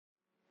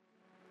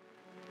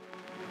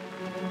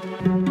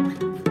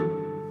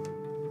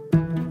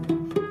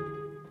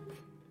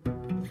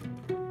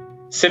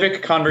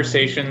Civic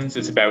Conversations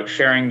is about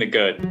sharing the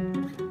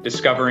good,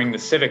 discovering the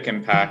civic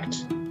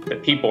impact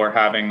that people are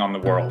having on the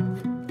world.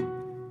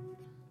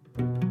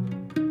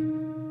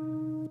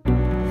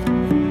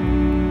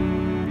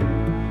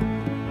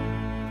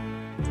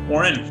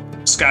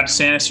 Warren, Scott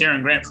DeSantis here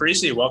and Grant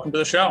Parisi. Welcome to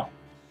the show.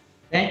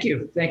 Thank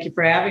you. Thank you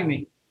for having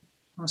me.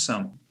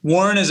 Awesome.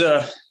 Warren is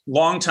a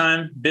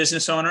longtime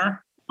business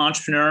owner,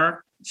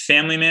 entrepreneur,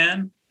 family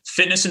man,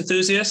 fitness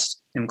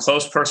enthusiast, and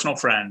close personal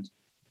friend.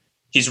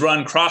 He's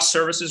run Cross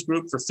Services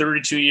Group for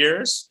 32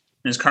 years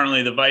and is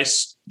currently the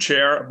vice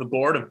chair of the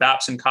board of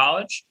Babson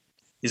College.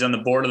 He's on the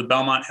board of the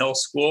Belmont Hill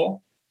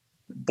School,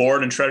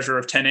 board and treasurer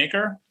of 10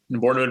 Acre, and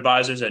board of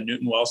advisors at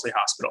Newton Wellesley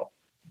Hospital.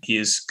 He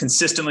is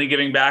consistently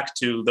giving back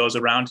to those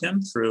around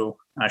him through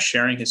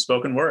sharing his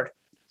spoken word.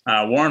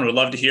 Warren, would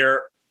love to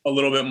hear a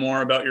little bit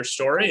more about your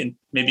story, and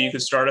maybe you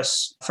could start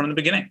us from the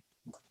beginning.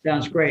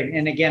 Sounds great.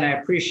 And again, I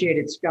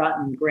appreciated Scott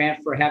and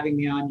Grant for having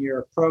me on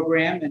your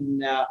program,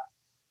 and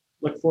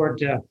look forward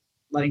to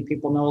letting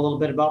people know a little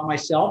bit about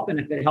myself. And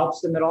if it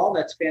helps them at all,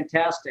 that's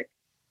fantastic.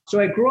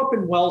 So I grew up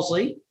in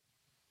Wellesley,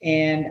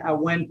 and I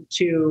went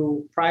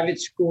to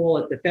private school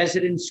at the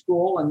Fessenden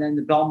School and then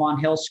the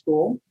Belmont Hill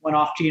School. Went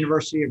off to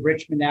University of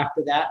Richmond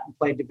after that and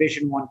played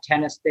Division I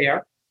tennis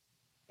there.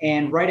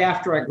 And right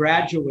after I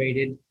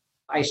graduated,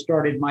 I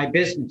started my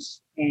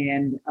business.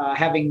 And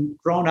having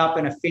grown up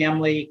in a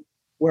family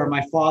where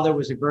my father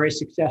was a very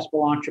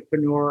successful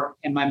entrepreneur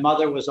and my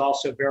mother was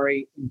also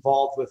very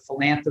involved with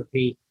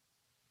philanthropy,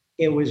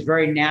 it was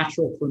very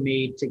natural for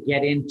me to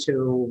get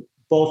into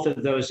both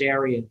of those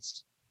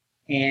areas.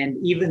 And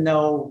even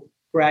though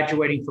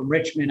graduating from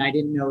Richmond, I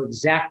didn't know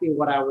exactly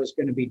what I was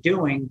going to be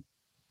doing,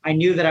 I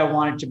knew that I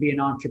wanted to be an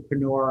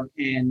entrepreneur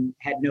and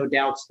had no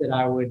doubts that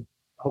I would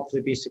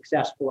hopefully be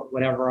successful at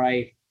whatever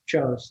I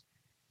chose.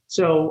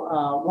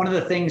 So one of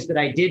the things that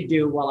I did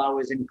do while I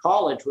was in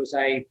college was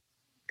I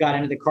got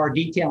into the car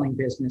detailing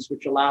business,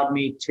 which allowed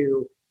me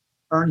to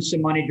earn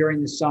some money during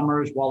the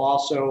summers while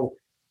also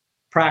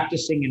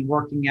practicing and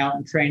working out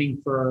and training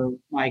for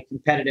my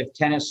competitive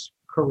tennis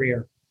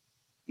career.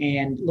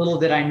 And little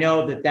did I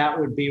know that that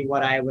would be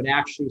what I would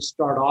actually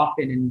start off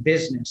in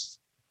business.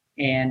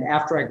 And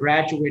after I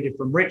graduated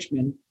from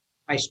Richmond,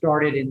 I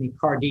started in the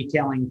car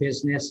detailing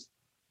business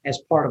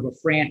as part of a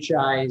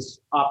franchise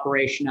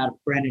operation out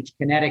of Greenwich,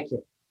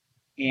 Connecticut.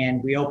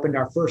 And we opened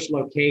our first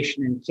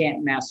location in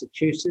Canton,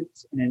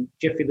 Massachusetts, in a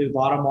Jiffy Lube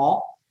Auto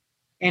Mall.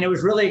 And it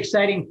was really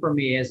exciting for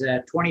me as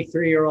a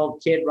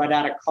 23-year-old kid right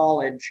out of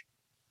college.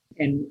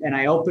 And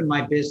I opened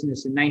my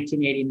business in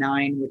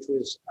 1989, which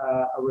was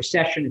a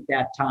recession at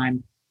that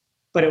time.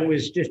 But it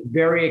was just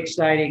very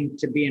exciting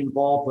to be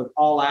involved with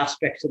all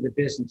aspects of the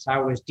business. I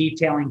was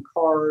detailing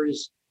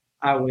cars.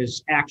 I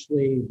was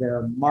actually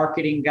the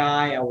marketing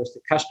guy. I was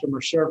the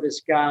customer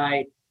service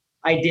guy.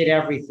 I did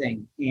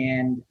everything.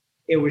 And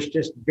it was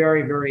just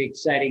very, very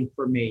exciting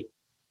for me.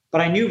 But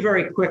I knew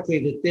very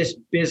quickly that this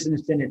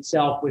business in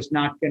itself was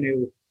not going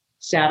to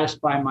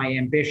satisfy my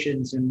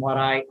ambitions and what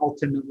I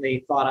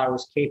ultimately thought I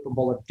was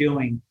capable of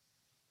doing.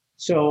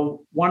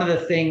 So one of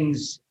the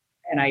things,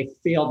 and I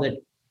feel that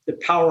the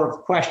power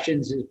of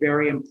questions is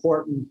very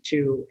important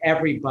to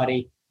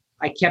everybody,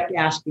 I kept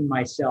asking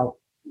myself,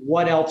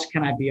 what else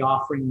can I be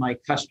offering my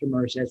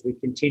customers as we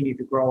continue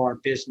to grow our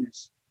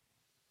business?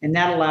 And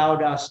that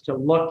allowed us to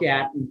look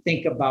at and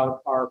think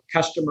about our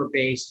customer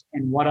base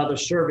and what other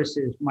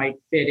services might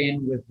fit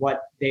in with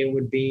what they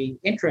would be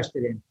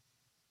interested in.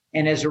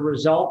 And as a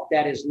result,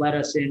 that has led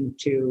us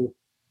into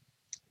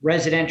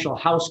residential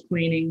house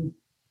cleaning.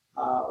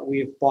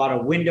 We've bought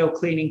a window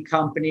cleaning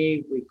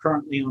company. We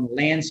currently own a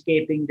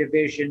landscaping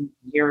division,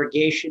 an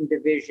irrigation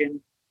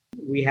division.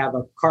 We have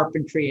a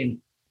carpentry and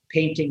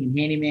painting and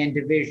handyman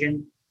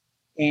division.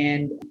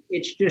 And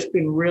it's just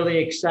been really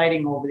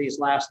exciting over these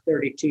last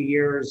 32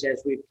 years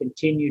as we've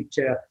continued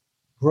to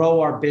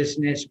grow our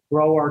business,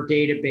 grow our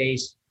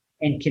database,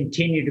 and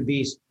continue to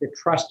be the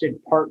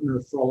trusted partner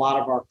for a lot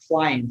of our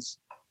clients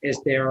as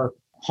their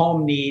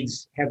home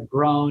needs have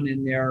grown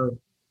and their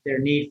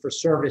need for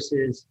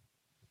services.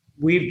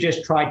 We've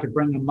just tried to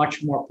bring a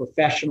much more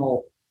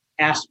professional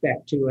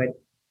aspect to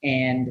it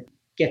and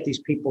get these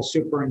people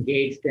super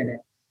engaged in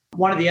it.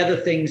 One of the other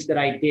things that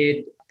I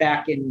did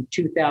back in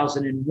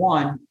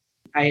 2001,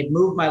 I had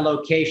moved my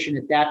location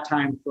at that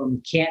time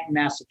from Canton,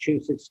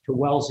 Massachusetts to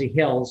Wellesley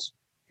Hills.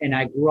 And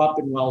I grew up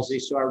in Wellesley,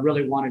 so I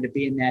really wanted to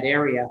be in that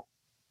area.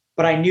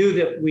 But I knew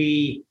that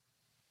we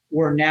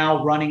were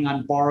now running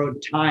on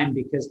borrowed time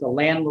because the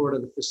landlord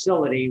of the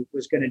facility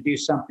was going to do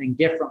something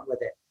different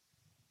with it.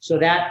 So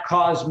that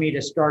caused me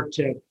to start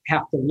to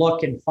have to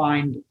look and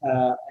find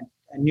a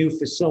new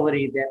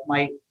facility that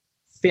might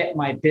fit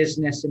my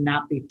business and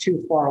not be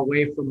too far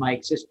away from my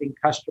existing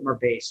customer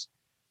base.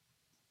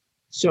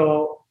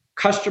 So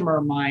a customer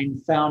of mine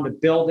found a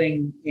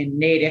building in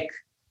Natick,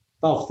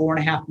 about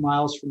 4.5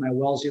 miles from my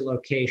Wellesley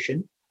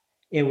location.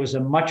 It was a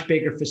much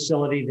bigger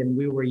facility than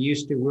we were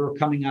used to. We were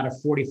coming out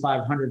of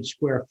 4,500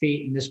 square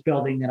feet, and this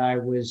building that I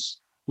was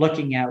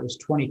looking at was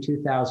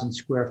 22,000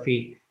 square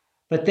feet.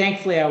 But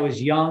thankfully, I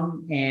was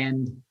young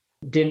and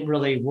didn't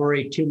really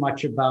worry too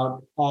much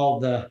about all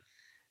the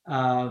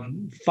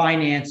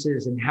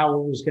finances and how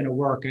it was going to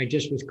work. I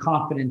just was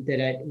confident that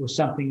it was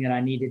something that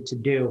I needed to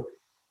do.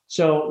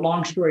 So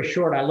long story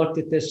short, I looked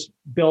at this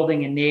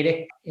building in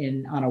Natick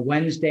on a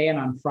Wednesday, and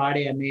on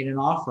Friday I made an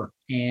offer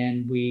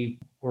and we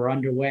were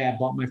underway. I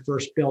bought my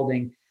first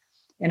building.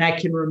 And I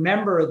can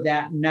remember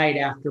that night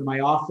after my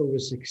offer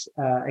was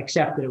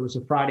accepted, it was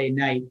a Friday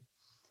night.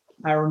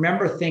 I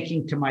remember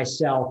thinking to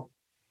myself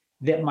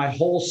that my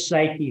whole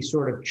psyche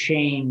sort of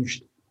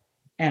changed.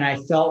 And I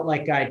felt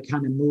like I'd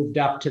kind of moved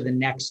up to the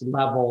next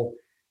level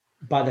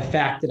by the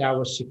fact that I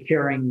was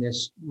securing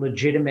this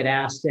legitimate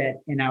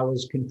asset and I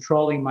was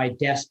controlling my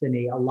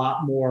destiny a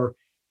lot more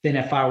than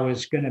if I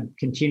was going to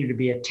continue to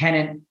be a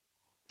tenant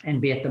and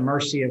be at the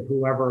mercy of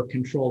whoever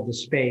controlled the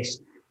space.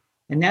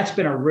 And that's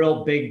been a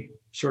real big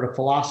sort of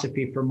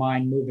philosophy for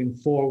mine moving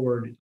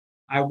forward.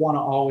 I want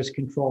to always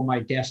control my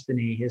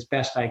destiny as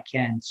best I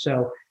can.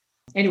 So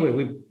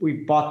anyway, we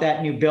bought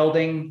that new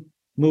building,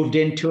 moved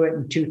into it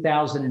in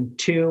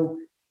 2002,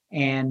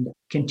 and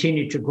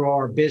continued to grow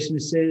our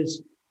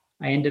businesses.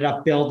 I ended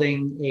up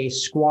building a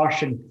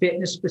squash and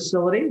fitness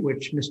facility,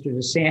 which Mr.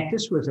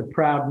 DeSantis was a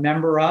proud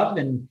member of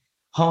and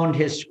honed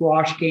his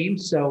squash game.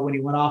 So when he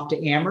went off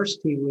to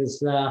Amherst, he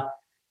was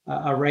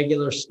a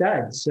regular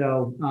stud.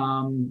 So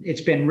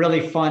it's been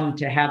really fun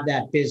to have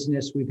that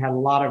business. We've had a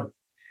lot of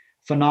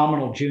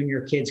phenomenal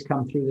junior kids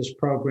come through this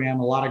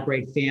program, a lot of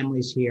great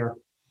families here.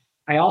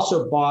 I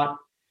also bought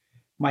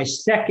my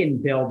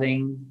second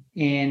building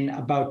in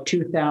about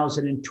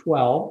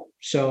 2012.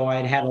 So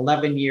I'd had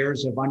 11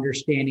 years of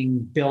understanding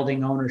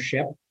building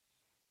ownership,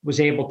 was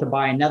able to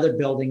buy another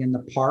building in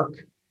the park,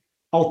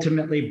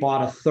 ultimately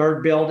bought a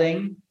third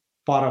building,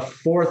 bought a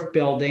fourth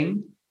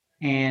building,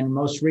 and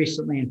most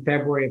recently in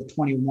February of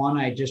 21,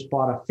 I just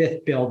bought a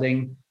fifth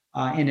building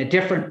in a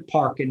different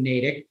park in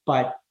Natick,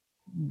 but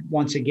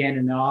once again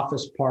in an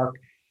office park.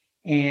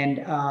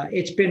 And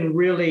it's been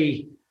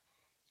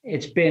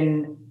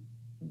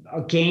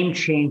a game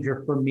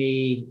changer for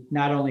me,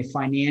 not only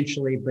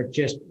financially, but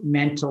just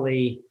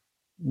mentally,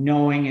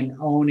 knowing and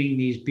owning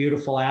these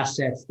beautiful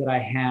assets that I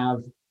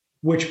have,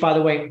 which, by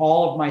the way,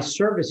 all of my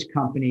service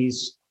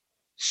companies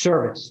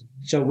service.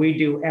 So we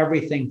do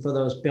everything for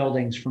those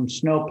buildings, from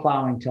snow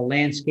plowing to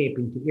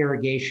landscaping to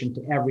irrigation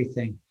to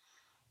everything.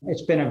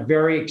 It's been a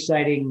very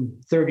exciting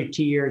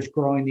 32 years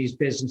growing these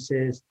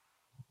businesses.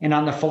 And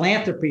on the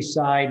philanthropy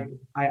side,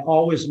 I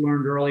always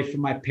learned early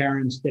from my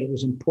parents that it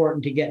was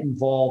important to get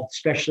involved,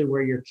 especially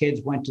where your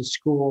kids went to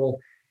school,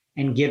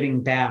 and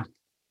giving back.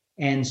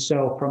 And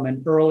so from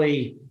an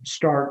early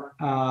start,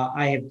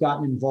 I have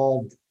gotten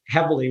involved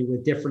heavily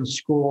with different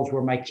schools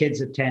where my kids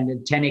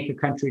attended. 10 Acre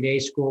Country Day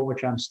School,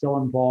 which I'm still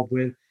involved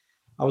with.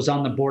 I was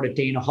on the board at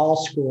Dana Hall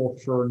School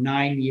for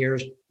 9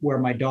 years, where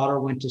my daughter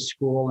went to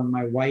school, and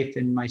my wife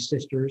and my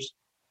sisters.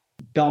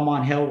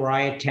 Belmont Hill, where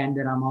I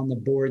attended, I'm on the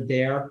board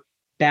there.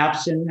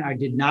 Babson, I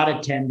did not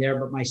attend there,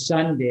 but my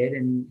son did,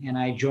 and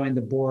I joined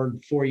the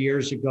board 4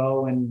 years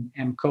ago and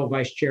am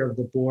co-vice chair of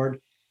the board.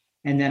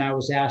 And then I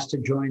was asked to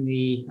join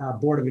the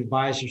board of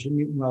advisors of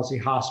Newton Wellesley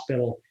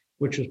Hospital,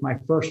 which was my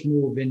first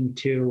move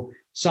into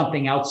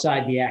something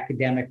outside the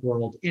academic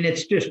world. And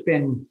it's just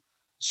been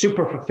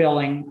super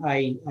fulfilling.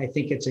 I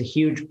think it's a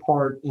huge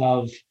part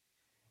of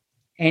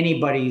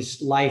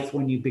anybody's life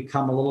when you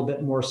become a little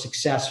bit more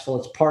successful.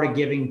 It's part of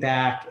giving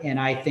back, and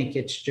I think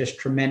it's just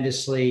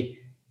tremendously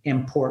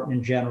important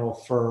in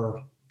general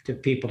to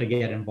people to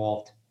get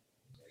involved.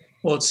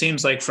 Well, it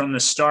seems like from the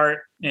start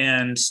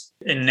and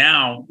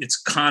now it's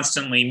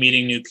constantly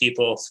meeting new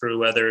people through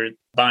whether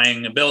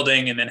buying a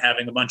building and then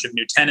having a bunch of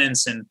new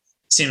tenants. And it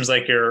seems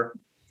like you're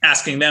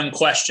asking them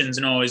questions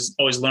and always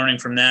learning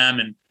from them,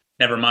 and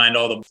never mind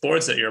all the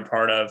boards that you're a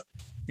part of.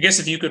 I guess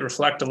if you could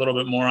reflect a little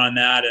bit more on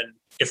that, and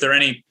if there are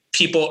any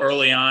people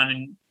early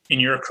on in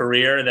your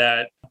career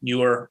that you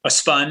were a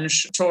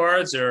sponge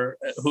towards, or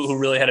who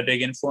really had a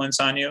big influence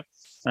on you,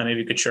 maybe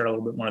you could share a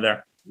little bit more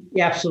there.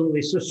 Yeah,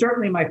 absolutely. So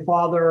certainly my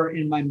father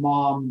and my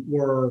mom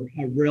were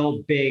a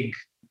real big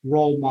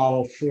role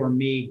model for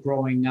me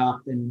growing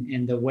up,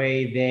 and the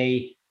way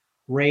they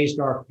raised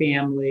our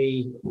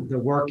family, the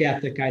work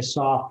ethic I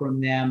saw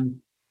from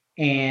them,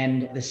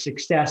 and the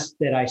success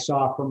that I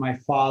saw from my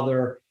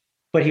father.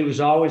 But he was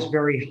always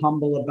very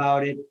humble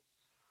about it.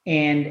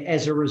 And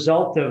as a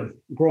result of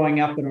growing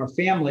up in our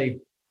family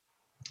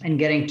and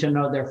getting to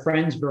know their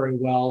friends very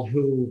well,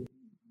 who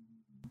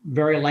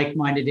very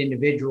like-minded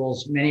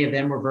individuals, many of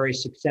them were very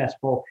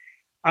successful,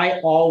 I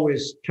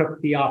always took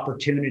the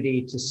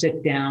opportunity to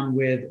sit down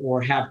with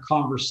or have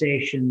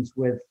conversations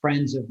with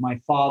friends of my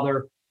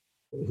father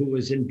who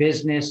was in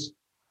business,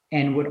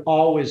 and would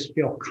always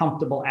feel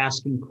comfortable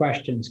asking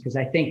questions, because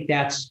I think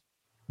that's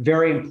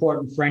very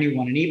important for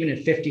anyone. And even at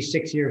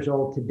 56 years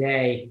old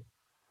today,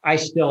 I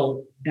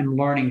still am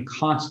learning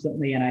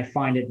constantly, and I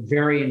find it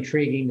very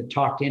intriguing to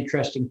talk to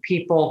interesting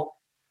people,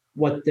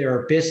 what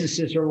their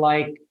businesses are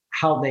like,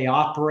 how they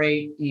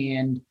operate.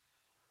 And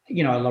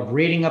I love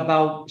reading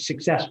about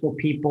successful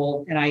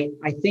people. And I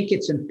think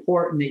it's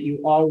important that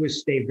you always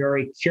stay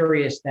very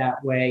curious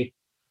that way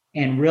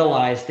and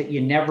realize that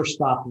you never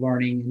stop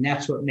learning. And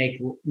that's what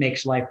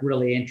makes life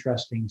really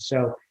interesting.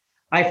 So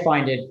I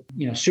find it,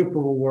 super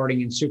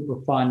rewarding and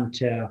super fun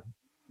to,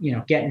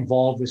 get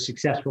involved with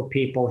successful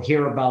people,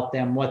 hear about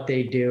them, what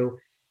they do.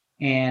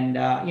 And,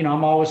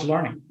 I'm always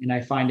learning, and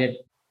I find it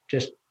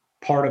just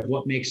part of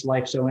what makes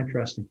life so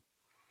interesting.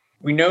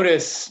 We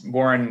notice,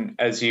 Warren,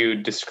 as you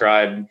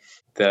describe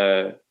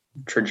the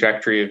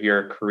trajectory of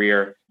your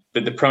career,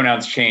 that the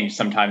pronouns change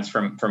sometimes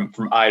from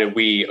I to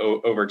we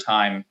over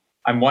time.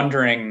 I'm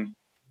wondering,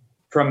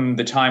 from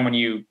the time when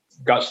you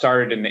got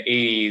started in the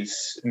 80s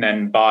and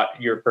then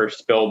bought your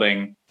first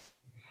building,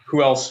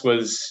 who else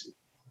was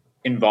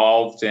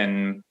involved,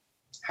 and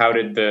how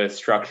did the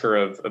structure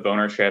of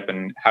ownership,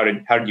 and how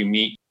did you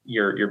meet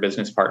your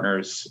business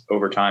partners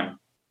over time?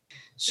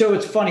 So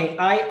it's funny.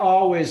 I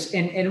always,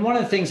 and one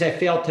of the things I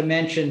failed to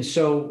mention,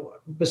 so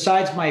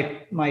besides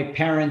my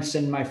parents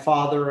and my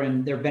father,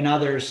 and there have been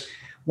others,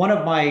 one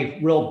of my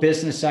real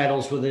business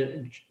idols was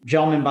a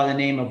gentleman by the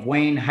name of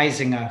Wayne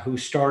Huizenga, who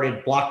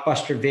started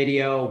Blockbuster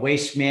Video,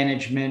 Waste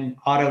Management,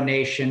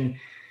 AutoNation,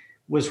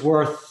 was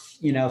worth,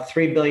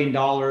 $3 billion,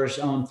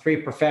 owned 3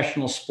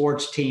 professional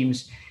sports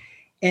teams.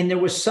 And there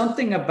was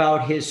something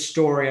about his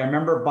story. I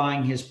remember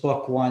buying his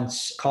book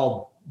once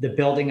called The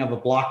Building of a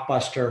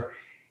Blockbuster.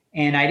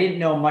 And I didn't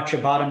know much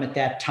about him at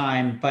that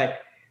time,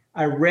 but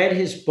I read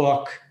his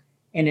book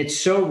and it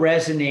so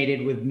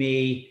resonated with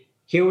me.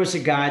 Here was a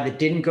guy that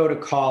didn't go to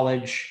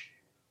college,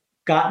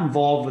 got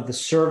involved with the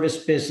service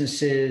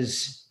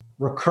businesses,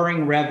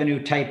 recurring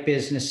revenue type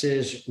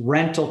businesses,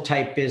 rental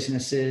type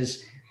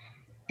businesses.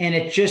 And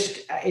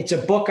it's a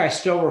book I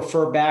still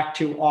refer back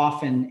to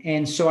often.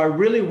 And so I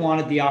really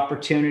wanted the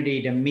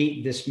opportunity to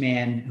meet this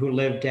man who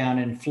lived down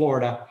in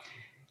Florida.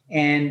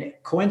 And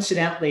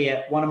coincidentally,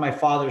 at one of my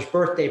father's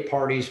birthday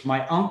parties,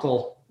 my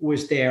uncle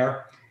was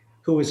there,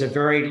 who was a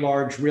very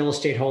large real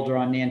estate holder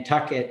on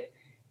Nantucket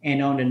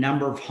and owned a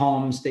number of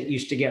homes that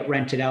used to get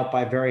rented out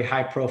by very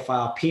high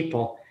profile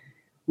people.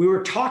 We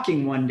were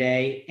talking one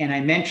day and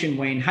I mentioned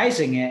Wayne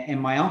Huizenga, and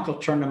my uncle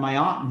turned to my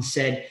aunt and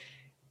said,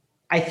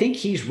 I think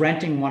he's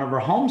renting one of our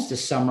homes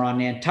this summer on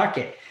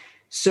Nantucket.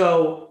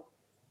 So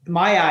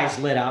my eyes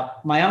lit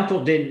up. My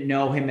uncle didn't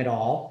know him at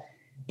all.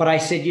 But I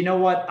said, you know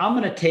what? I'm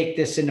going to take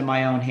this into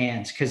my own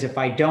hands, because if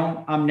I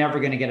don't, I'm never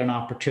going to get an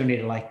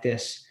opportunity like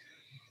this.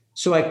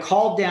 So I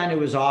called down to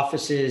his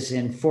offices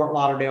in Fort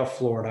Lauderdale,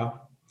 Florida.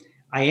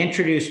 I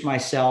introduced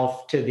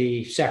myself to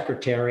the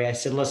secretary. I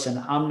said,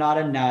 listen, I'm not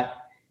a nut.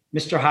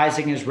 Mr.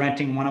 Huizenga is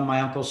renting one of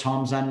my uncle's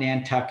homes on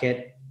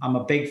Nantucket. I'm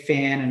a big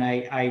fan,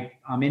 and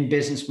I'm in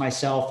business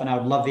myself, and I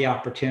would love the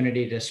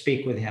opportunity to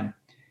speak with him.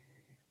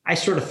 I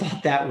sort of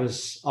thought that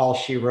was all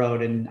she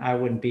wrote, and I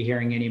wouldn't be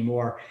hearing any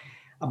more.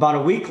 About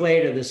a week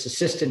later, this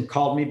assistant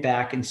called me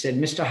back and said,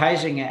 Mr.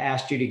 Huizenga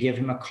asked you to give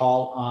him a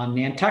call on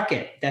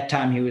Nantucket. That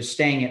time he was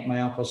staying at my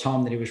uncle's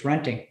home that he was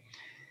renting.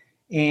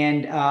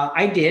 And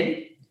I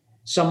did.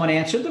 Someone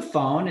answered the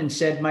phone and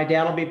said, my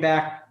dad will be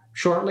back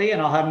shortly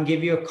and I'll have him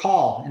give you a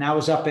call. And I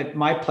was up at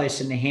my place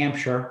in New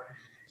Hampshire.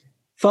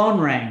 Phone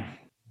rang.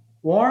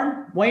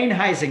 Warren, Wayne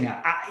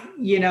Huizenga.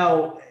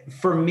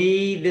 For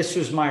me, this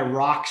was my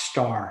rock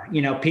star.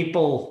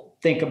 People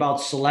think about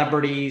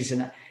celebrities,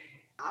 and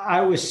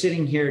I was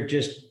sitting here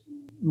just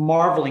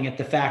marveling at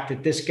the fact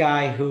that this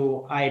guy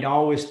who I'd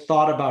always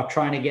thought about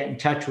trying to get in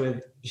touch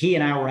with, he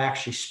and I were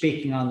actually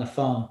speaking on the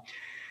phone.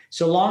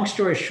 So long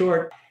story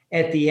short,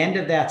 at the end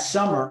of that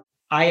summer,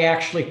 I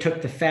actually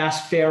took the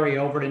fast ferry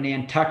over to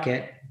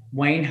Nantucket.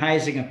 Wayne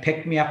Huizenga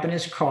picked me up in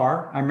his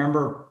car. I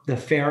remember the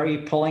ferry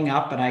pulling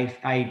up, and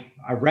I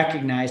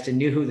recognized and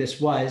knew who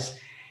this was.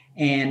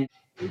 And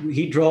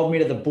he drove me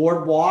to the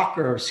boardwalk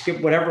or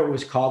skip, whatever it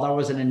was called. I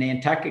wasn't a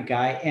Nantucket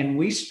guy. And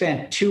we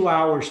spent 2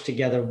 hours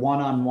together,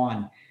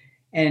 one-on-one.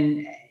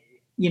 And,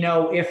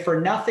 if for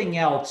nothing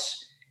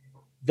else,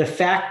 the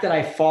fact that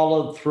I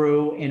followed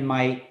through in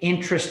my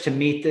interest to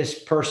meet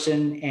this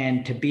person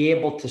and to be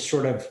able to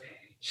sort of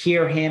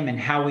hear him and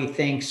how he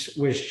thinks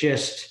was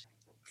just,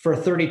 for a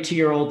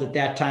 32-year-old at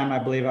that time, I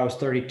believe I was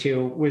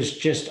 32, was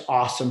just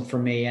awesome for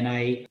me.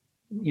 And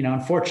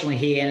unfortunately,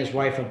 he and his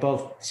wife have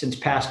both since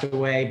passed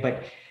away,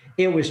 but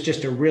it was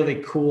just a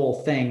really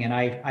cool thing. And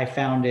I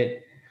found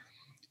it,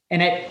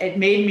 and it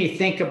made me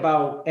think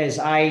about, as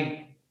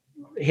I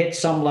hit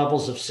some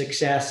levels of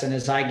success and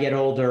as I get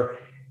older,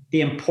 the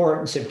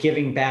importance of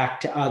giving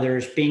back to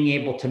others, being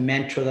able to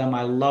mentor them.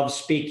 I love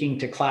speaking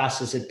to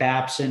classes at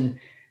Babson.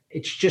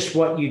 It's just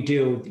what you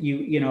do.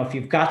 If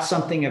you've got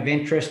something of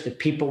interest that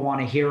people want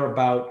to hear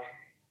about,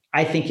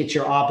 I think it's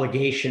your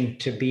obligation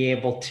to be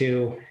able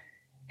to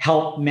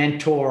help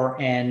mentor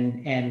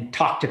and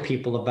talk to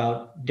people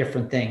about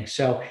different things.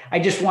 So I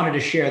just wanted to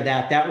share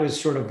that. That was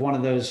sort of one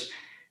of those,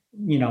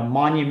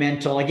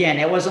 monumental. Again,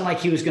 it wasn't like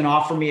he was going to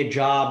offer me a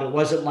job. It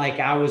wasn't like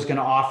I was going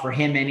to offer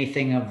him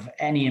anything of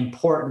any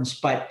importance,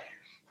 but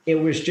it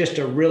was just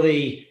a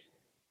really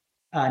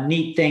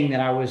neat thing that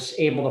I was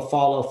able to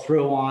follow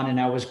through on. And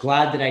I was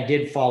glad that I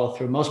did follow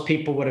through. Most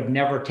people would have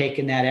never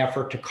taken that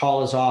effort to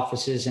call his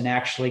offices and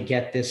actually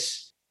get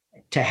this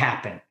to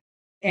happen.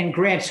 And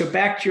Grant, so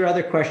back to your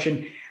other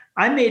question,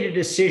 I made a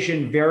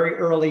decision very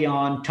early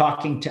on,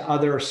 talking to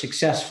other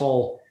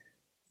successful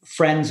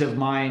friends of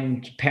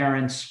mine,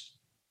 parents.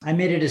 I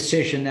made a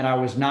decision that I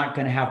was not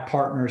going to have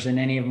partners in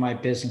any of my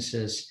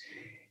businesses.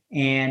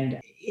 And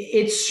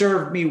it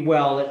served me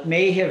well. It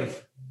may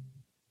have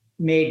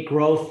made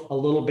growth a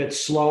little bit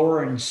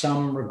slower in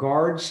some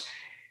regards,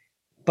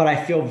 but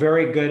I feel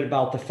very good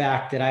about the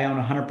fact that I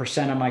own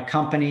 100% of my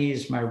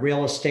companies, my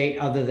real estate,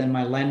 other than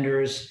my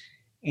lenders.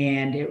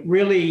 And it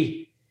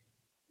really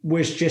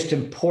was just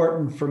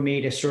important for me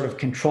to sort of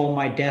control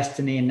my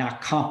destiny and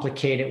not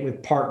complicate it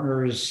with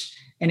partners.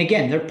 And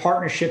again, they're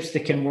partnerships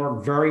that can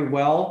work very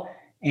well,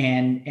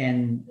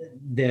 and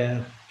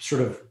the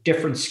sort of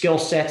different skill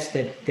sets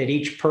that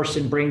each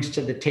person brings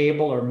to the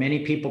table, or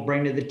many people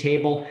bring to the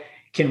table,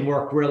 can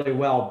work really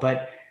well.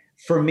 But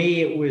for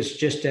me, it was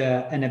just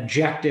an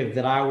objective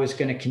that I was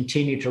going to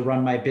continue to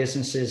run my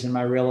businesses and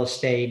my real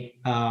estate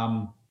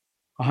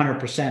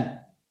 100%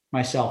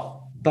 myself.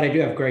 But I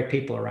do have great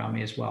people around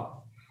me as well.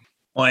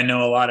 Well, I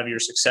know a lot of your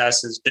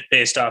success is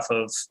based off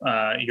of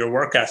your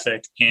work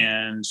ethic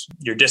and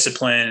your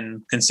discipline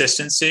and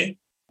consistency.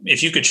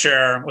 If you could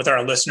share with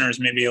our listeners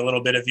maybe a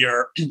little bit of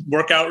your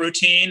workout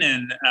routine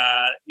and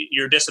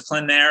your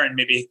discipline there, and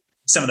maybe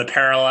some of the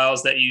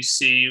parallels that you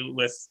see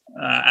with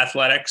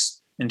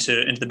athletics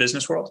into the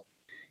business world.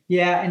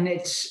 Yeah, and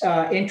it's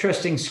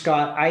interesting,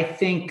 Scott. I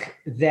think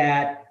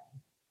that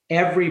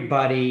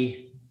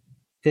everybody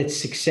that's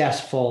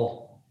successful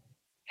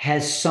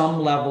has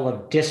some level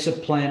of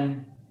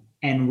discipline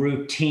and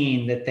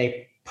routine that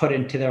they put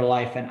into their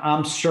life. And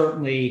I'm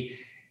certainly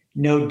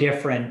no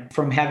different,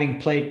 from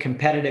having played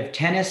competitive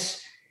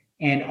tennis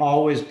and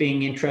always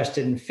being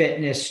interested in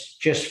fitness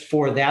just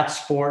for that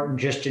sport, and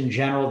just in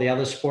general, the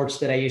other sports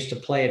that I used to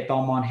play at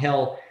Belmont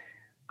Hill.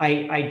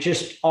 I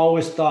just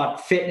always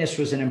thought fitness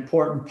was an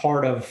important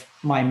part of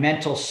my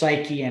mental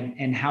psyche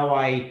and how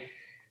I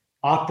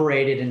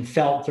operated and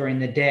felt during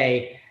the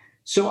day.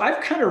 So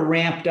I've kind of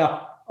ramped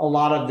up a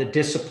lot of the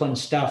discipline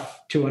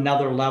stuff to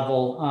another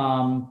level.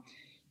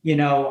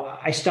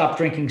 I stopped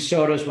drinking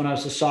sodas when I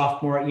was a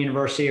sophomore at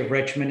University of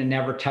Richmond and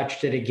never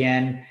touched it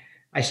again.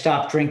 I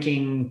stopped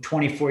drinking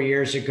 24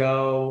 years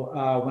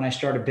ago when I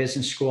started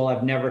business school.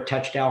 I've never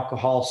touched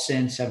alcohol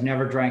since. I've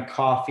never drank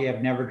coffee.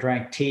 I've never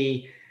drank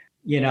tea.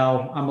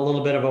 I'm a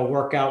little bit of a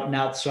workout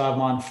nut. So I'm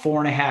on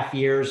 4.5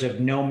 years of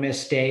no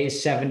missed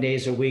days, 7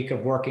 days a week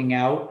of working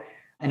out.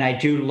 And I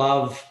do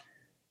love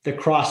the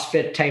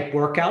CrossFit type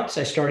workouts.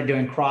 I started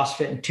doing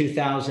CrossFit in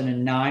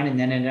 2009 and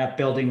then ended up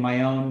building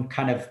my own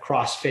kind of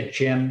CrossFit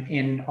gym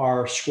in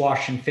our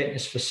squash and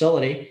fitness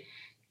facility.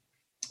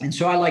 And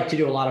so I like to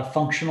do a lot of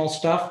functional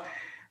stuff.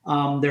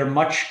 They're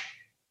much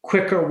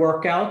quicker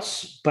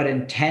workouts, but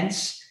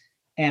intense.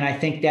 And I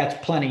think that's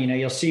plenty.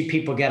 You'll see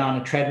people get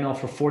on a treadmill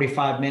for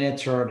 45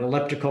 minutes or an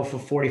elliptical for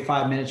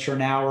 45 minutes or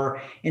an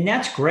hour. And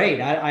that's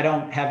great. I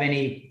don't have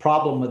any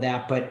problem with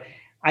that. But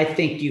I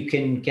think you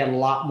can get a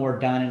lot more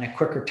done in a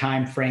quicker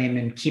time frame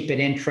and keep it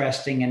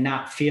interesting and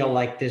not feel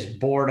like this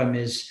boredom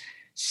is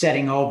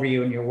setting over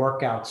you in your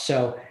workouts.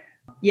 So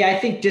yeah, I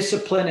think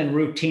discipline and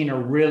routine are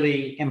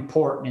really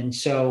important. And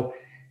so,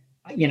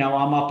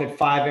 I'm up at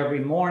 5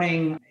 every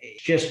morning.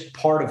 It's just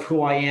part of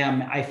who I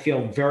am. I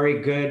feel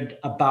very good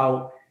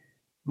about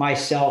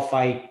myself.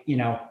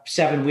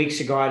 7 weeks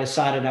ago, I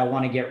decided I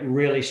want to get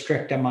really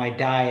strict on my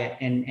diet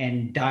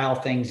and dial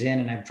things in.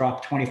 And I've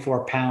dropped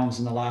 24 pounds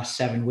in the last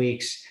 7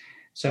 weeks.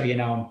 So,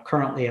 I'm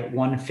currently at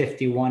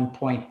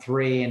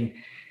 151.3 and,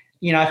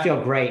 I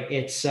feel great.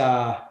 It's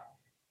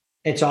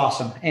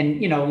awesome.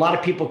 And, a lot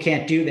of people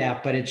can't do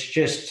that, but it's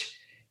just,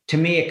 to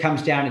me, it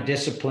comes down to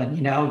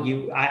discipline.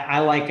 I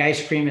like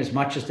ice cream as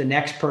much as the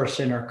next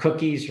person, or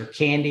cookies or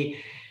candy.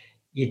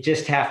 You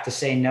just have to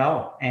say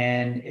no.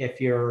 And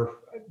if you're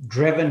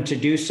driven to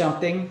do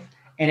something,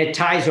 and it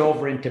ties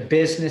over into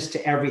business,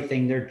 to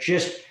everything, they're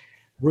just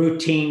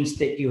routines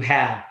that you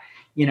have.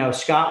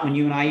 Scott, when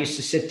you and I used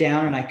to sit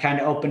down and I kind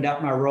of opened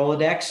up my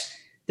Rolodex,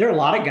 there are a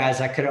lot of guys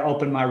I could have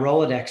opened my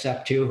Rolodex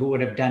up to who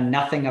would have done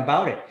nothing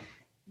about it.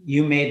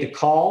 You made the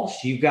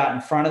calls, you got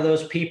in front of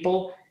those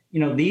people.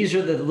 These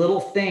are the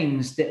little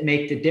things that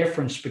make the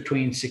difference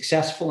between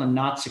successful and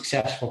not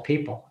successful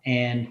people.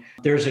 And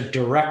there's a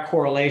direct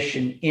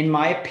correlation, in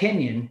my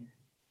opinion,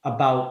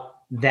 about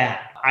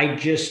that. I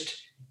just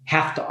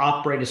have to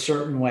operate a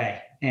certain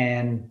way,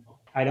 and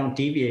I don't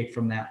deviate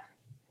from that.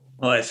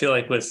 Well, I feel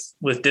like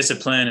with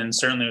discipline and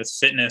certainly with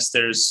fitness,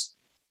 there's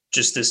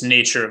just this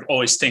nature of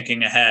always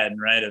thinking ahead,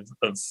 right?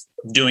 Of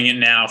doing it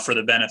now for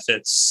the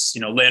benefits,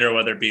 later,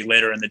 whether it be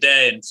later in the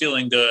day and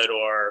feeling good,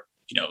 or,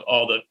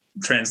 all the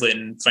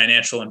translating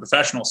financial and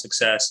professional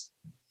success.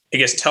 I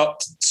guess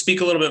speak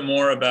a little bit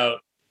more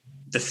about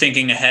the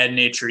thinking ahead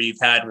nature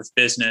you've had with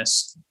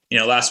business.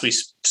 Last we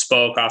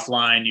spoke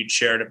offline, you'd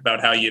shared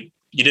about how you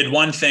you did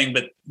one thing,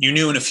 but you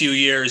knew in a few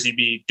years you'd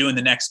be doing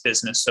the next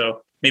business.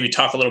 So maybe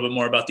talk a little bit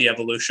more about the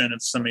evolution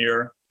of some of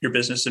your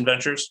business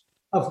adventures.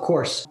 Of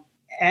course.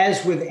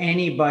 As with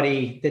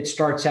anybody that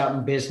starts out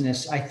in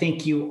business, I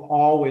think you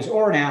always,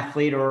 or an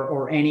athlete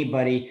or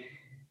anybody,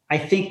 I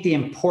think the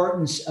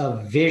importance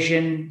of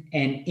vision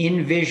and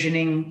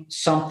envisioning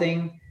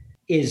something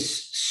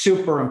is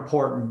super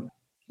important.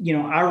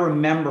 I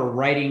remember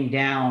writing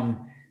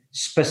down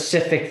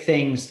specific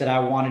things that I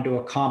wanted to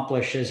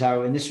accomplish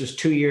and this was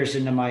 2 years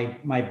into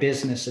my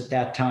business at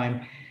that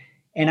time.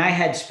 And I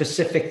had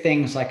specific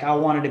things like I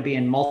wanted to be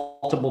in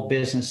multiple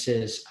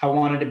businesses. I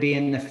wanted to be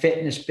in the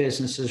fitness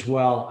business as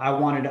well. I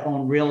wanted to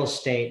own real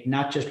estate,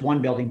 not just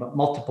one building, but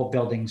multiple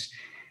buildings.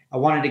 I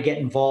wanted to get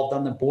involved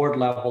on the board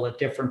level at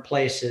different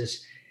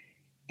places.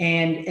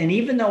 And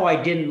even though I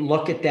didn't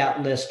look at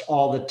that list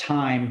all the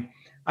time,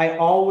 I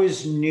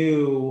always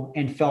knew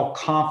and felt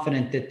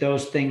confident that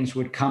those things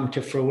would come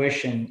to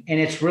fruition. And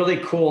it's really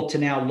cool to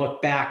now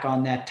look back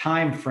on that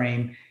time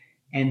frame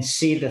and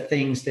see the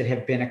things that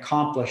have been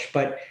accomplished.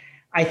 But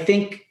I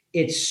think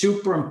it's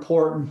super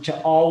important to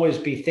always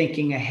be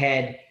thinking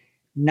ahead,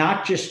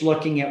 not just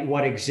looking at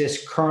what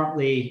exists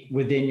currently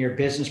within your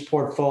business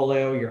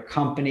portfolio, your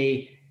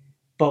company,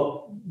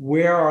 but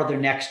where are the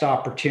next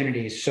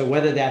opportunities? So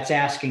whether that's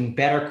asking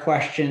better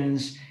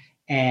questions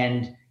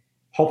and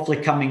hopefully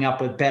coming up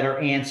with better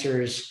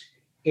answers,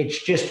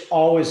 it's just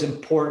always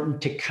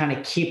important to kind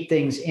of keep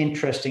things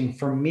interesting.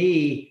 For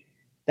me,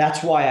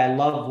 that's why I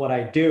love what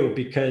I do,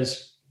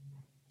 because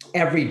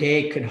every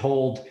day could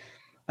hold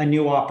a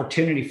new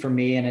opportunity for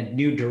me and a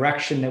new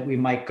direction that we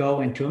might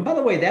go into. And by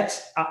the way,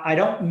 I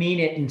don't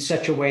mean it in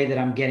such a way that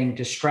I'm getting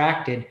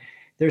distracted.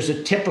 There's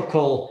a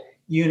typical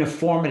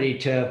uniformity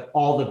to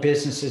all the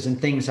businesses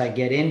and things I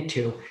get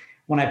into.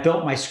 When I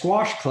built my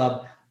squash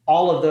club,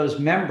 all of those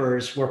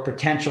members were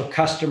potential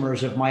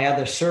customers of my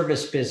other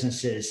service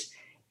businesses.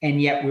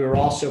 And yet we were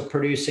also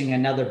producing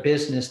another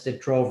business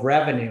that drove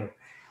revenue.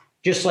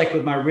 Just like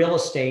with my real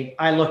estate,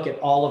 I look at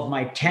all of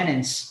my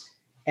tenants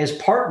as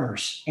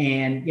partners,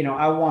 and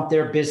I want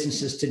their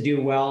businesses to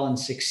do well and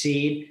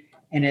succeed.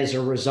 And as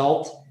a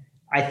result,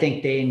 I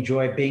think they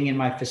enjoy being in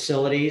my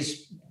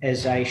facilities.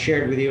 As I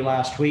shared with you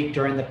last week,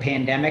 during the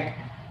pandemic,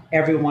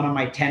 every one of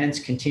my tenants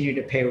continued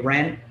to pay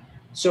rent.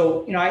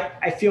 So,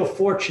 I feel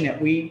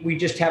fortunate. We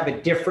just have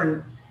a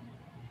different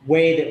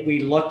way that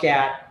we look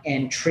at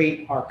and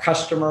treat our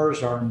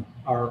customers,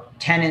 our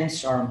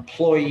tenants, our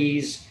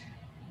employees.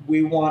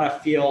 We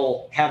want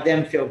to have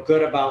them feel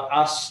good about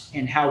us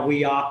and how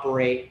we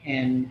operate,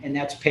 and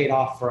that's paid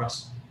off for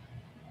us.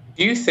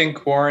 Do you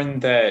think, Warren,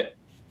 that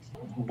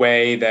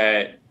way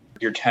that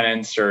your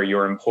tenants or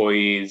your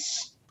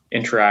employees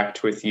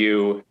interact with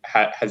you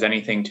has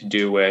anything to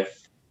do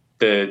with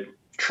the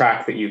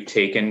track that you've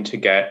taken to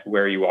get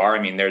where you are? I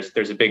mean,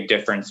 there's a big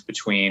difference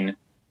between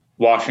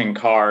washing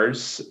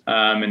cars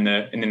in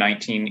the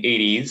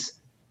 1980s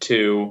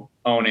to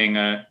owning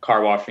a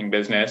car washing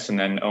business and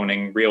then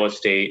owning real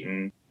estate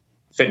and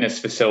fitness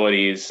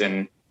facilities.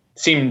 And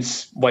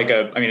seems like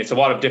it's a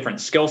lot of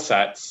different skill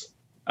sets,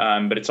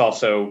 but it's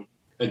also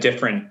a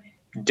different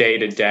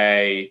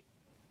day-to-day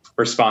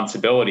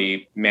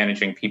responsibility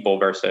managing people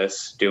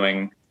versus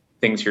doing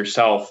things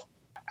yourself.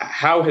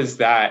 How has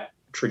that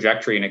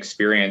trajectory and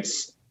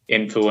experience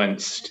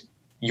influenced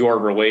your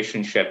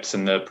relationships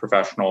in the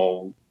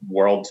professional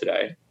world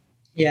today?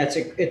 Yeah,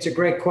 it's a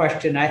great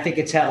question. I think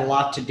it's had a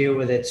lot to do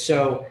with it.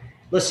 So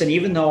listen,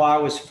 even though I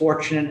was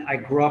fortunate, I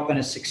grew up in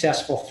a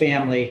successful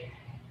family.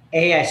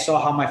 I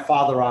saw how my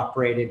father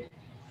operated.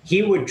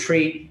 He would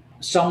treat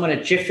someone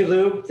at Jiffy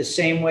Lube the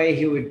same way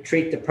he would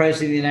treat the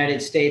president of the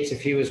United States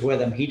if he was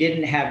with him. He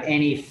didn't have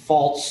any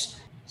false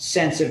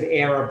sense of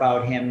air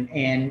about him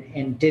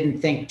and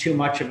didn't think too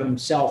much of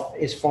himself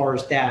as far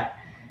as that.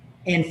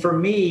 And for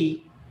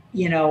me,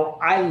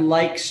 I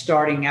like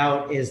starting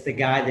out as the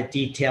guy that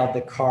detailed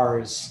the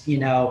cars.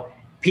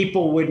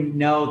 People wouldn't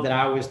know that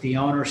I was the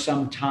owner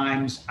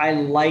sometimes. I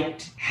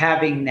liked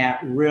having that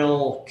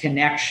real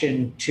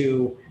connection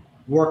to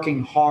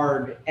working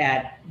hard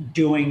at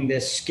doing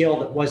this skill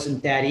that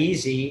wasn't that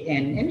easy.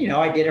 And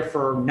I did it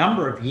for a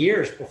number of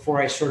years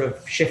before I sort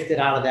of shifted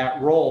out of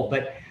that role.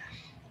 But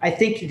I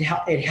think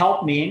it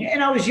helped me.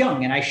 And I was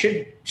young, and I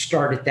should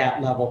start at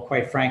that level,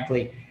 quite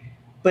frankly.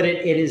 But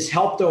it has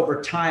helped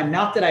over time.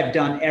 Not that I've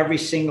done every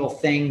single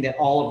thing that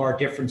all of our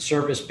different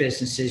service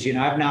businesses,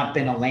 I've not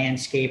been a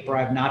landscaper,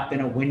 I've not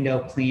been a window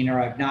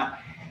cleaner,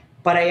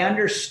 but I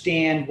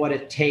understand what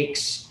it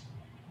takes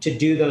to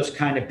do those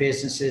kind of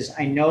businesses.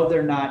 I know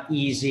they're not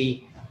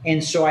easy.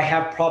 And so I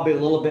have probably a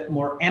little bit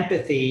more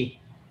empathy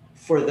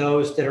for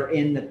those that are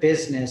in the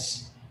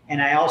business.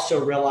 And I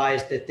also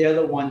realize that they're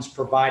the ones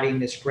providing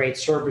this great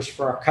service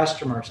for our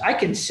customers. I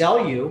can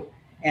sell you,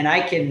 and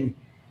I can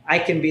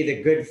be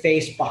the good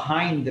face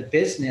behind the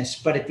business.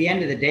 But at the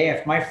end of the day,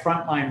 if my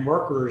frontline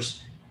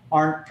workers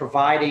aren't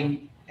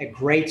providing a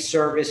great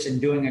service and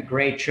doing a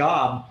great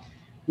job,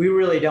 we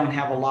really don't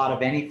have a lot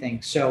of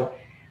anything. So,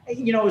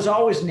 it was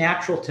always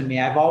natural to me.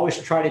 I've always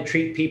tried to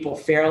treat people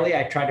fairly.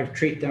 I try to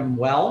treat them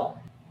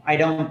well. I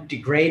don't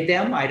degrade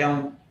them. I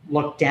don't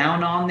look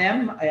down on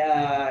them.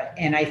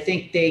 And I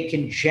think they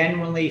can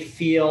genuinely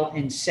feel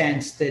and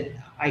sense that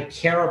I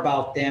care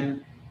about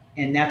them.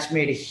 And that's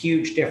made a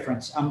huge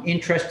difference. I'm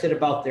interested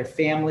about their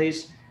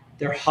families,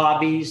 their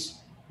hobbies,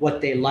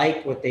 what they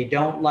like, what they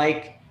don't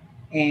like.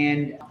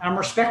 And I'm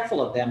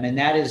respectful of them. And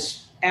that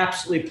has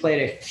absolutely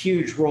played a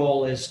huge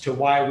role as to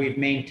why we've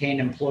maintained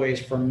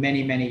employees for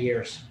many, many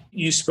years.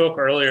 You spoke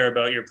earlier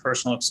about your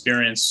personal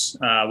experience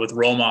with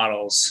role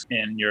models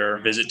in your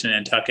visit to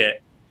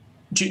Nantucket.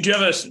 Do you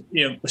have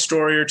a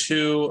story or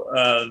two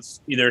of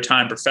either a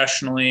time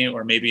professionally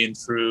or maybe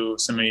through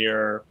some of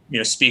your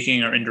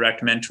speaking or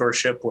indirect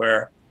mentorship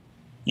where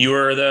you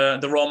were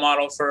the role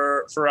model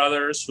for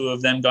others who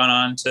have then gone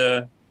on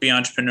to be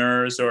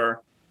entrepreneurs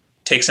or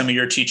take some of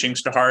your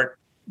teachings to heart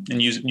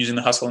and using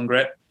the hustle and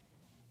grit?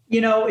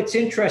 It's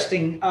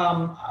interesting.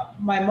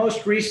 My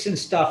most recent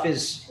stuff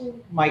is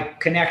my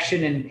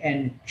connection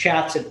and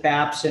chats at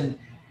BAPS. And,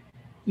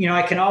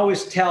 I can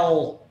always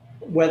tell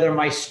whether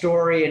my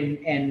story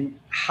and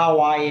how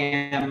I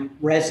am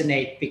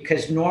resonate,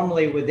 because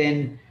normally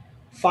within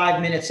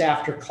 5 minutes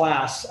after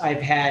class,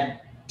 I've had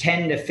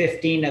 10 to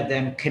 15 of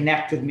them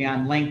connect with me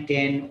on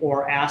LinkedIn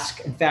or ask.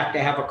 In fact, I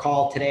have a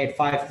call today at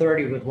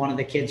 5:30 with one of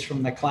the kids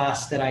from the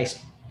class that I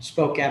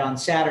spoke at on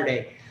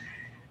Saturday.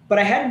 But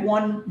I had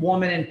one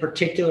woman in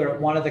particular at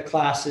one of the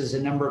classes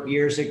a number of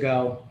years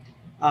ago.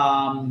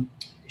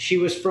 She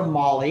was from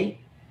Mali,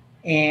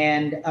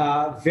 and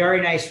a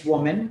very nice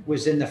woman,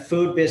 was in the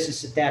food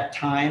business at that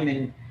time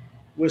and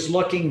was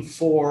looking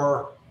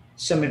for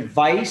some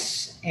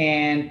advice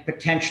and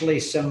potentially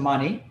some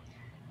money.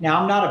 Now,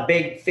 I'm not a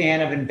big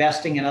fan of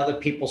investing in other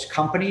people's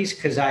companies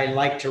because I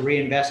like to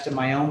reinvest in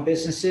my own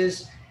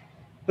businesses.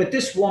 But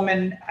this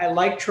woman, I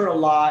liked her a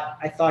lot.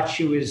 I thought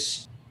she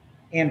was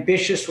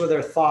ambitious with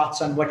her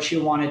thoughts on what she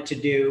wanted to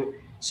do.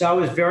 So I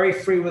was very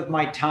free with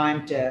my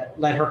time to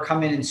let her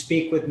come in and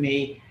speak with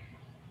me.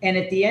 And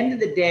at the end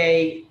of the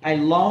day, I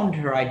loaned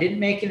her. I didn't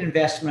make an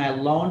investment. I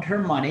loaned her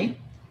money,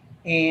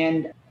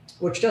 and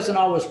which doesn't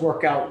always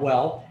work out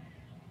well.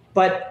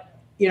 But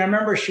I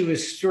remember she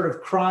was sort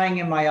of crying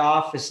in my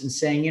office and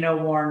saying,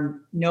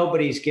 Warren,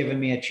 nobody's given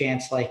me a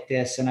chance like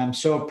this, and I'm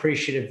so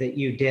appreciative that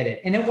you did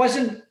it. And it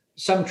wasn't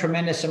some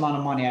tremendous amount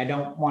of money. I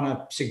don't want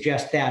to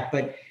suggest that,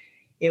 but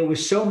it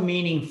was so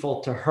meaningful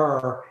to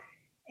her.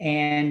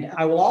 And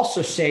I will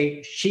also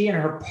say she and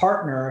her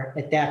partner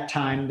at that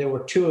time, there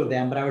were two of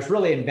them, but I was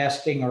really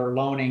investing or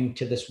loaning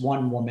to this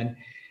one woman.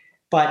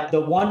 But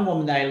the one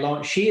woman that I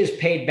loaned, she has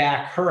paid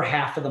back her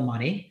half of the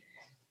money.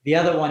 The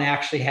other one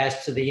actually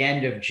has to the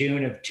end of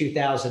June of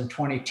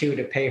 2022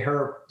 to pay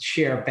her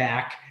share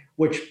back,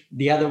 which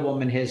the other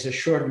woman has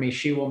assured me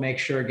she will make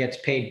sure it gets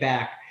paid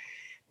back.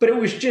 But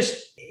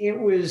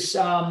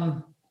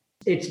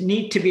it's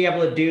neat to be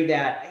able to do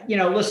that.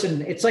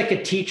 Listen, it's like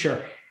a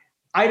teacher.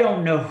 I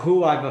don't know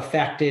who I've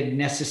affected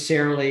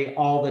necessarily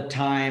all the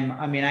time.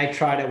 I mean, I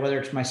try to, whether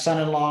it's my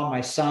son-in-law,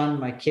 my son,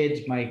 my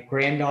kids, my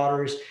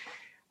granddaughters,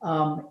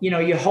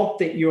 you hope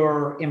that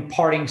you're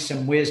imparting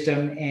some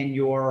wisdom and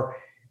you're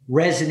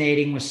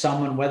resonating with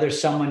someone, whether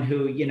someone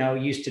who,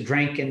 used to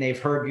drink and they've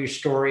heard your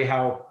story,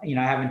 how, I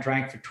haven't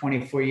drank for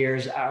 24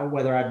 years,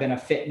 whether I've been a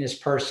fitness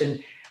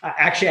person.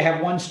 Actually, I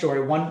have one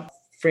story. One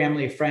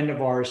family friend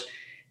of ours,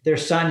 their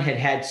son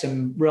had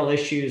some real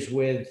issues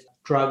with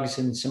drugs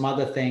and some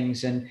other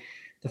things. And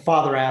the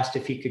father asked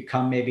if he could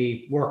come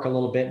maybe work a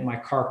little bit in my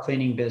car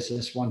cleaning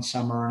business one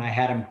summer. And I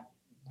had him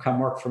come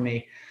work for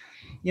me,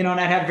 and I'd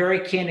have very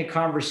candid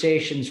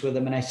conversations with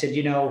him. And I said,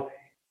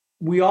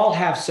 we all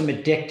have some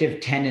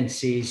addictive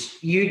tendencies.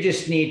 You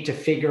just need to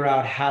figure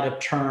out how to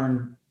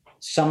turn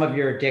some of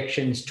your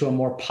addictions to a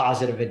more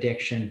positive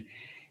addiction.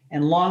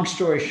 And long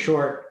story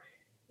short,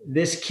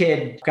 this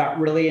kid got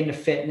really into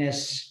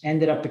fitness,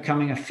 ended up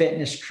becoming a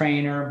fitness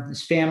trainer.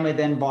 His family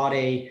then bought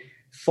a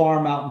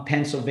farm out in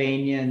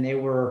Pennsylvania, and they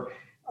were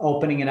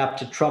opening it up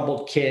to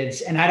troubled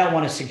kids. And I don't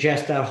want to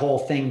suggest that whole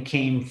thing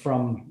came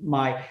from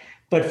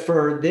but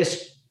for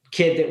this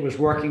kid that was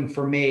working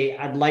for me,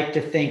 I'd like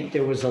to think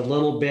there was a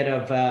little bit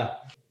of a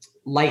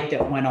light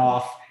that went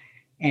off,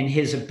 and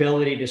his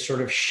ability to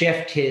sort of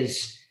shift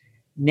his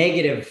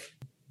negative,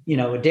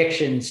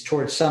 addictions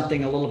towards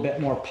something a little bit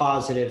more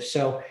positive.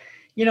 So,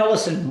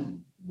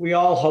 listen, we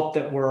all hope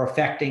that we're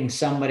affecting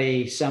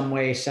somebody some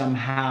way,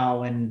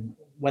 somehow, and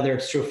whether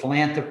it's through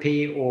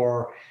philanthropy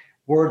or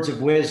words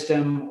of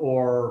wisdom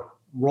or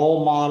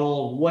role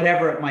model,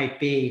 whatever it might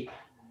be,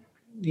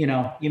 you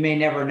may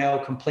never know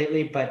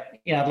completely, but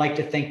I'd like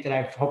to think that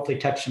I've hopefully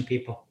touched some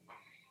people.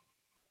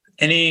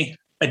 Any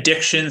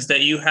addictions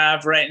that you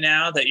have right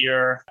now that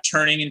you're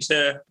turning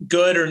into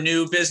good or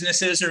new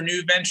businesses or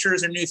new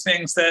ventures or new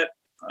things that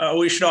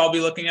we should all be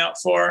looking out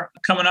for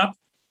coming up?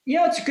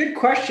 It's a good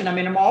question. I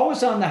mean, I'm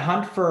always on the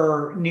hunt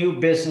for new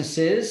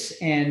businesses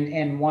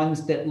and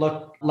ones that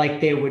look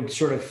like they would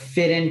sort of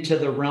fit into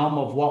the realm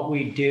of what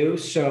we do.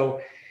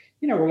 So,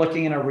 we're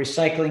looking at a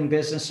recycling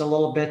business a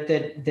little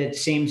bit that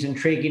seems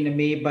intriguing to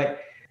me.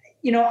 But,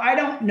 I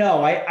don't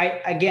know.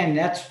 Again,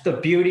 that's the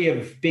beauty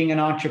of being an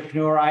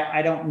entrepreneur.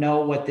 I don't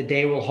know what the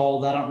day will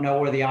hold. I don't know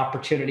where the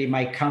opportunity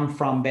might come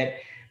from, but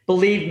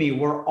believe me,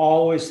 we're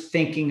always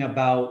thinking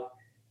about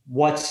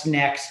what's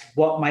next,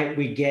 what might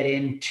we get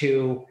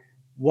into,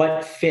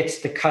 what fits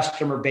the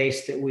customer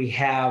base that we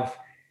have,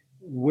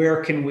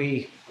 where can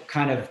we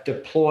kind of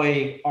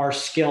deploy our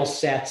skill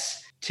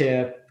sets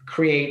to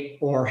create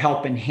or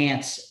help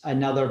enhance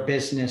another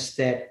business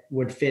that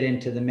would fit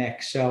into the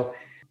mix. So,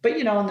 but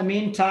in the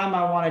meantime,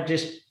 I want to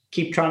just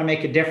keep trying to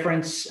make a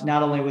difference,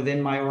 not only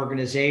within my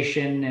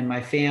organization and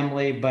my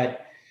family,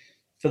 but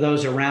for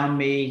those around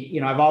me.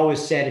 I've always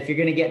said, if you're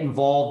going to get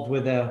involved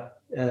with a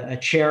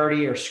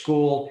charity or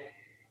school,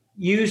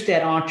 use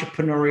that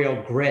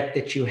entrepreneurial grit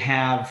that you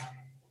have,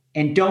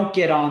 and don't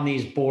get on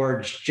these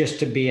boards just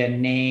to be a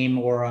name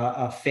or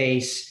a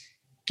face.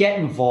 Get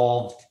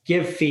involved,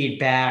 give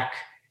feedback,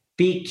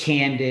 be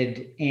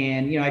candid.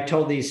 And, I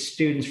told these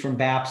students from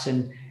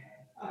Babson,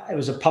 it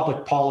was a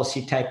public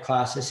policy type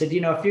class. I said,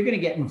 if you're going to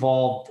get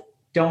involved,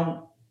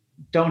 don't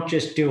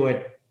just do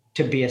it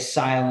to be a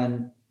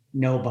silent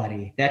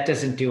nobody. That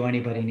doesn't do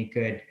anybody any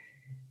good.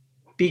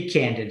 Be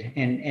candid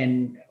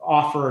and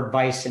offer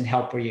advice and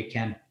help where you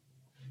can.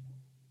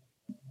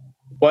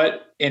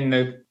 What, in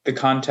the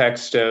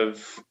context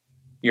of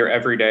your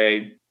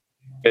everyday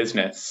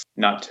business,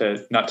 not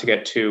to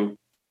get too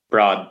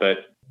broad, but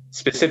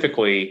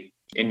specifically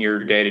in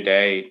your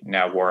day-to-day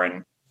now,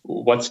 Warren,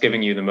 what's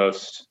giving you the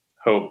most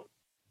hope?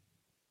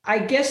 I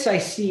guess I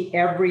see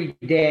every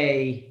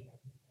day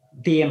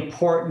the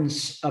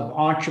importance of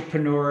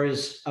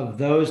entrepreneurs, of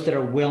those that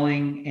are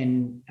willing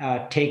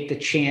and take the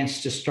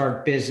chance to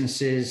start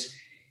businesses.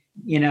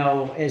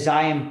 As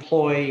I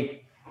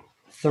employ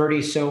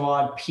 30 so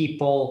odd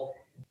people,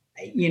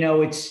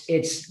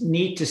 it's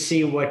neat to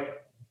see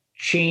what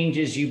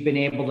changes you've been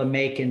able to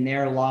make in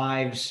their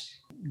lives,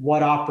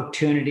 what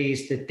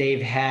opportunities that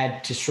they've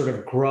had to sort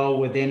of grow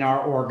within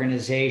our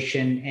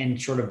organization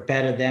and sort of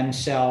better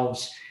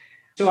themselves.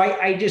 So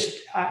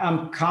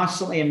I'm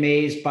constantly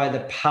amazed by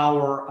the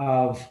power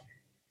of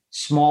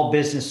small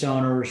business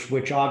owners,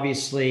 which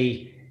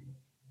obviously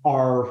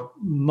are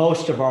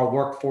most of our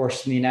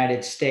workforce in the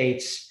United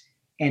States,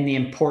 and the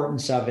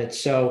importance of it.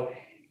 So,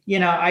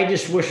 I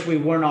just wish we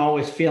weren't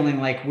always feeling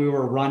like we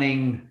were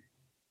running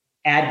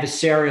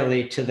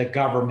adversarially to the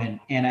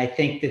government. And I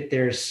think that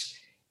there's,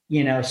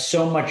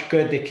 so much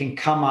good that can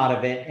come out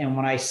of it. And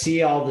when I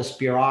see all this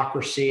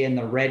bureaucracy and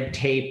the red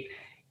tape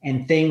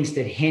and things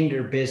that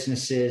hinder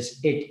businesses,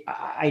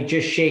 I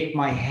just shake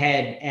my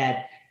head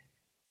at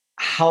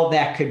how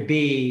that could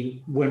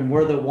be when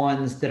we're the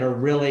ones that are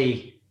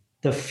really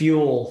the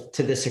fuel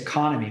to this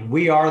economy.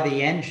 We are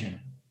the engine.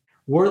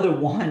 We're the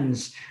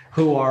ones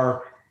who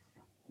are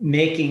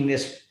making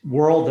this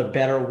world a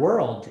better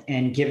world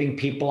and giving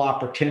people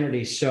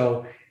opportunities.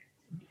 So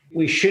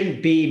we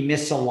shouldn't be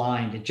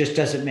misaligned. It just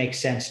doesn't make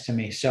sense to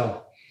me.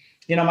 So,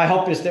 my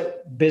hope is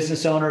that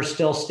business owners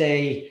still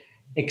stay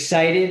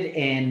excited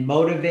and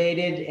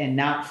motivated and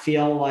not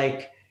feel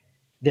like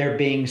they're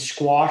being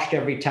squashed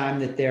every time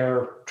that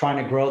they're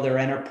trying to grow their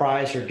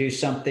enterprise or do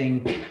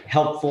something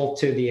helpful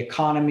to the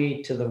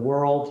economy, to the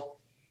world.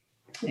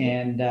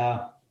 And,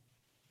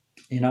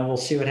 we'll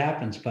see what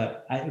happens,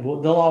 but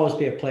there'll always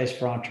be a place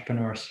for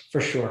entrepreneurs,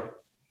 for sure.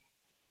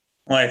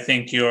 Well, I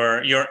think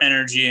your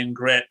energy and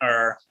grit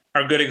are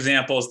good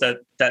examples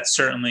that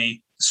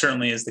certainly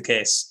is the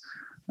case.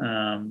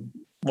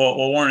 Well,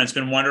 Warren, it's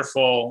been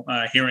wonderful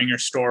hearing your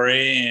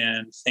story,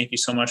 and thank you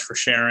so much for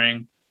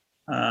sharing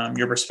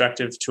your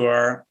perspective to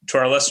our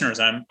listeners.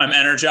 I'm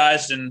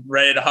energized and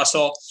ready to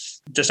hustle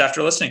just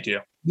after listening to you.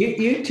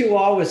 You two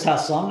always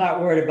hustle. I'm not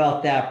worried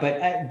about that.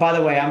 But by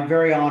the way, I'm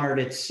very honored.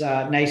 It's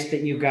nice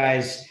that you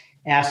guys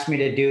asked me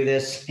to do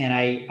this, and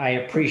I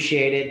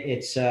appreciate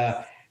it.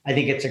 I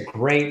think it's a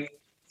great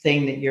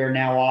thing that you're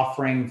now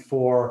offering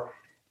for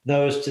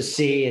those to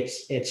see.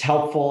 It's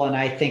helpful, and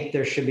I think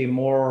there should be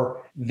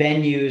more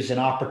venues and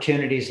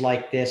opportunities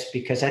like this,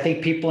 because I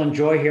think people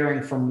enjoy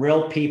hearing from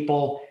real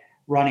people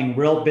running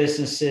real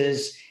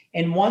businesses,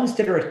 and ones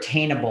that are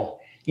attainable.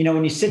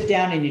 When you sit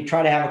down and you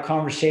try to have a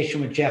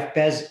conversation with Jeff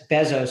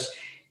Bezos,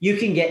 you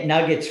can get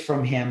nuggets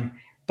from him.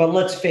 But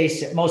let's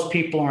face it, most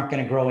people aren't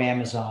going to grow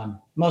Amazon.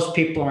 Most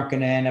people aren't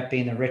going to end up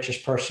being the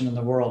richest person in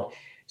the world.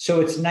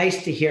 So it's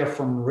nice to hear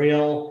from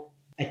real,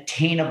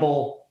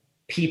 attainable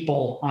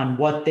people on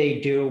what they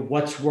do,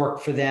 what's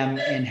worked for them,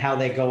 and how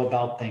they go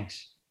about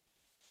things.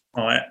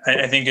 Well,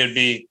 I think it would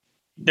be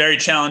very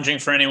challenging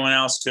for anyone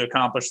else to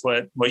accomplish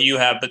what you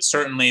have, but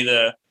certainly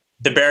the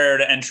barrier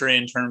to entry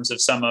in terms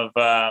of some of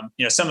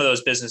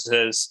those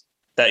businesses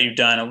that you've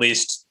done, at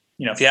least,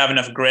 if you have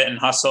enough grit and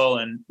hustle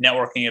and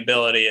networking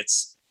ability,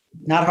 it's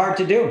not hard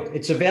to do.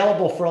 It's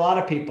available for a lot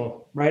of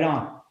people. Right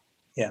on.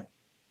 Yeah.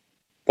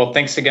 Well,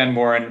 thanks again,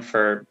 Warren,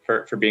 for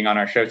being on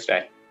our show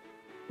today.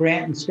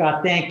 Grant and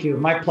Scott, thank you.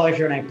 My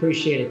pleasure, and I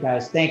appreciate it,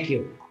 guys. Thank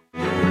you.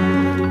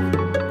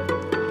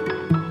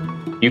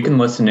 You can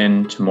listen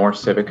in to more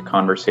Civic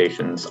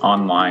Conversations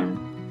online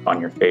on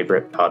your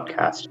favorite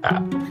podcast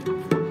app.